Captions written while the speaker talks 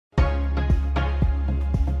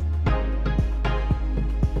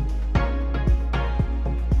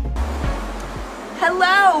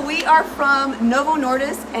So we are from Novo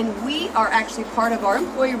Nordisk, and we are actually part of our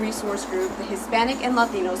employee resource group, the Hispanic and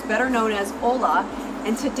Latinos, better known as HOLA.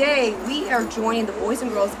 And today we are joining the Boys and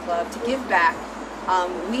Girls Club to give back.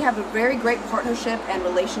 We have a very great partnership and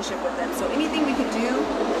relationship with them. So anything we could do,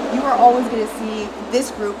 you are always going to see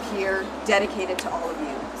this group here dedicated to all of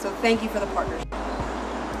you. So thank you for the partnership.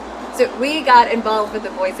 So we got involved with the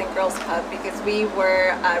Boys and Girls Club because we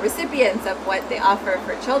were recipients of what they offer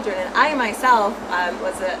for children, and I myself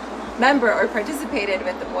was a member or participated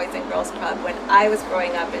with the Boys and Girls Club when I was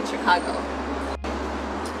growing up in Chicago.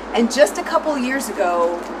 And just a couple years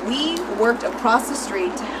ago, we worked across the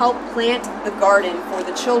street to help plant the garden for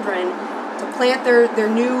the children, to plant their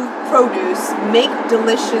new produce, make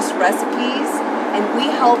delicious recipes, and we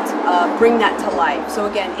helped bring that to life. So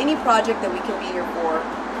again, any project that we can be here for,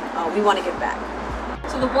 we want to give back.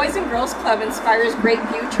 So the Boys and Girls Club inspires great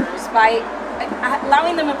futures by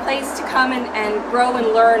allowing them a place to come and grow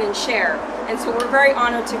and learn and share. And so we're very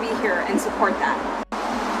honored to be here and support that.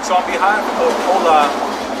 So on behalf of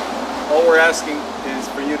HOLA, all we're asking is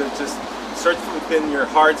for you to just search within your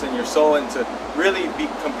hearts and your soul and to really be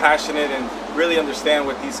compassionate and really understand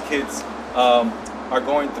what these kids are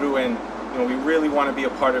going through, and we really want to be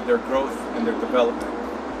a part of their growth and their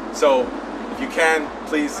development. So if you can,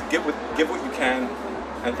 please give what you can,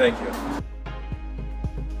 and thank you.